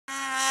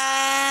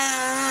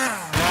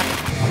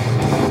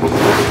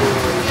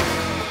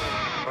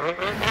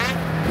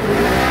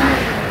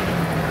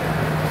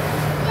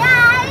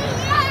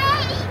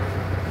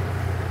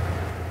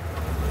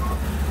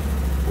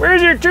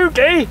juke,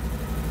 eh?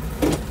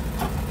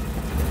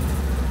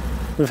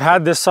 We've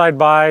had this side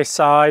by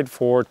side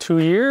for 2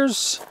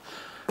 years.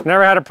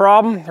 Never had a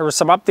problem. There were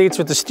some updates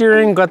with the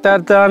steering, got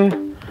that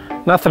done.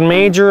 Nothing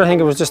major, I think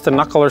it was just a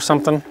knuckle or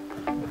something.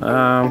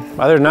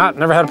 Other than that,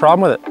 never had a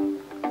problem with it.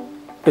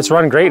 It's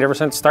run great ever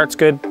since. Starts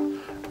good,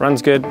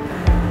 runs good.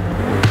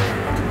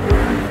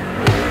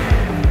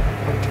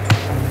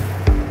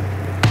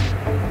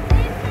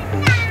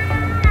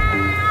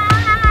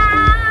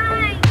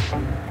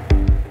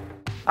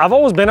 I've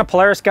always been a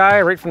Polaris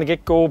guy right from the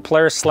get-go.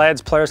 Polaris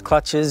sleds, Polaris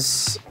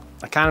clutches.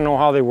 I kind of know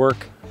how they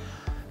work.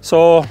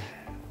 So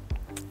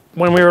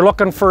when we were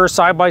looking for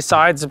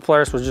side-by-sides, the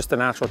Polaris was just a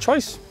natural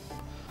choice.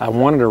 I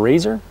wanted a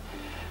RZR,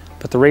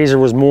 but the RZR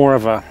was more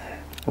of a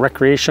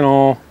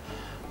recreational,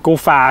 go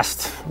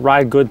fast,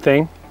 ride good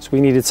thing. So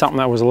we needed something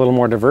that was a little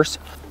more diverse.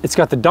 It's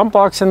got the dump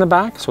box in the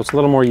back, so it's a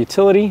little more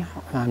utility.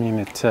 I mean,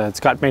 it's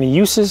got many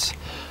uses.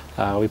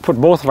 We put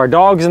both of our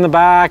dogs in the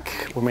back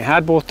when we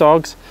had both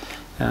dogs.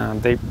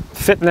 They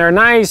fit in there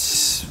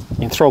nice. You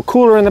can throw a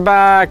cooler in the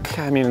back.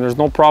 I mean, there's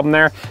no problem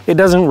there. It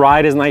doesn't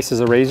ride as nice as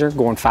a RZR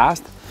going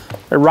fast.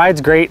 It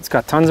rides great. It's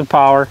got tons of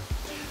power.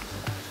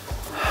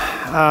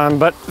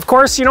 But of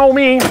course, you know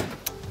me,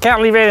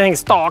 can't leave anything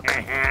stock.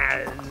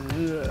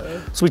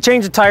 So we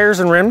changed the tires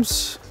and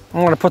rims.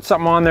 I'm gonna put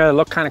something on there that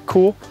look kind of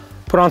cool.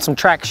 Put on some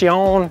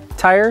traction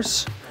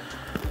tires.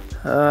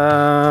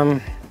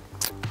 The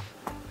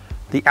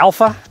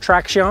Alpha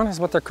Traction is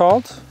what they're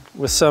called,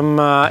 with some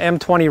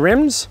M20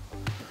 rims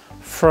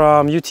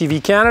from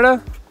UTV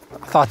Canada.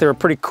 I thought they were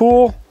pretty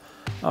cool.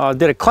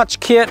 Did a clutch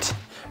kit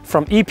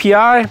from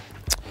EPI.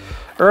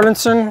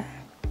 Erlinson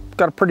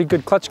got a pretty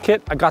good clutch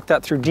kit. I got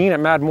that through Dean at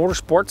Mad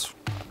Motorsports.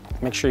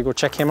 Make sure you go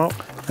check him out.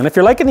 And if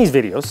you're liking these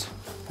videos,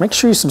 make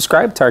sure you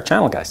subscribe to our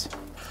channel, guys.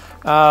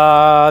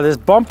 This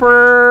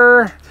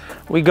bumper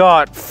we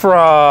got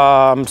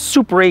from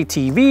Super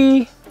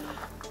ATV.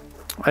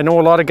 I know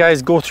a lot of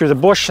guys go through the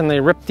bush and they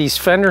rip these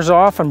fenders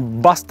off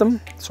and bust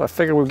them. So I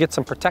figured we'd get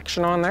some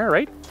protection on there,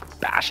 right?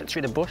 Bash it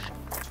through the bush.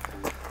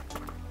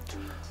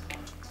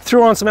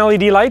 Threw on some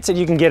LED lights that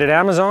you can get at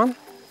Amazon.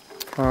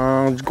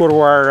 Go to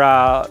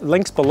our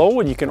links below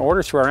and you can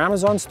order through our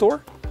Amazon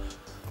store.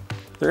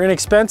 They're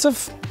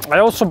inexpensive. I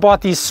also bought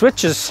these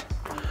switches,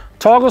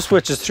 toggle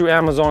switches through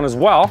Amazon as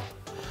well.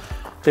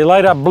 They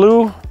light up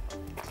blue.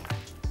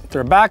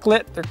 They're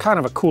backlit. They're kind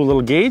of a cool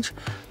little gauge.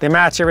 They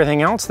match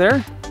everything else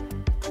there.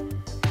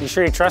 You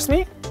sure you trust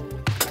me?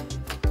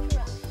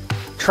 Yeah.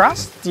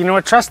 Trust? Do you know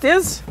what trust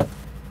is?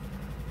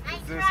 I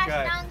trust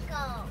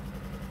Uncle.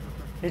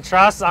 He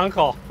trusts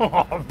Uncle.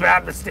 Oh,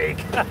 bad mistake.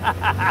 Oh,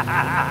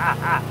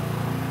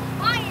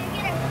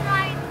 you're gonna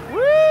cry.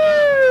 Woo!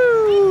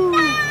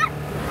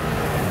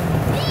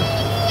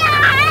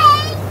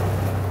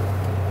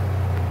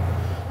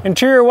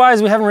 Interior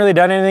wise, we haven't really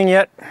done anything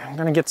yet. I'm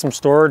gonna get some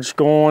storage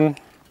going.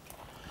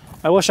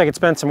 I wish I could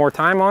spend some more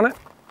time on it,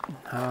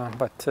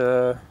 but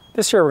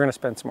this year we're gonna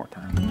spend some more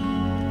time.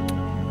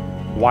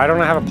 Why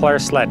don't I have a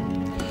Polaris sled?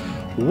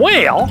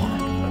 Well,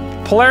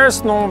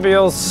 Polaris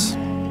snowmobiles,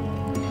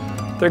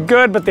 they're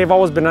good, but they've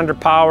always been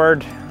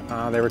underpowered.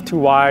 They were too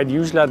wide.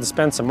 Usually I had to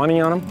spend some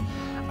money on them.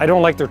 I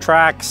don't like their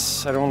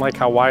tracks. I don't like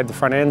how wide the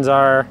front ends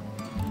are.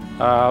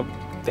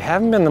 They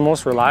haven't been the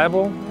most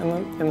reliable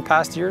in the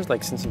past years,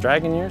 like since the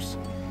Dragon years.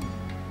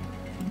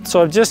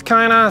 So I've just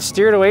kind of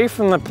steered away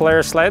from the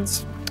Polaris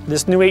sleds.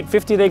 This new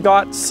 850 they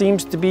got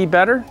seems to be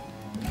better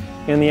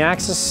in the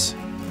Axis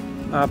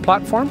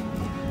platform.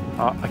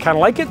 I kind of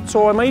like it,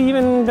 so I might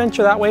even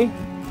venture that way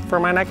for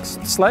my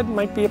next sled.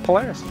 Might be a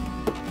Polaris.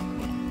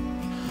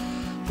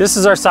 This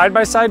is our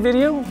side-by-side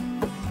video,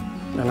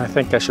 and I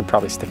think I should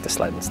probably stick to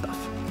sled and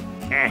stuff.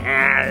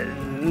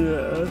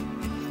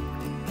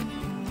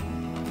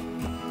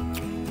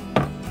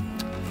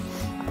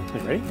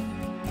 You ready?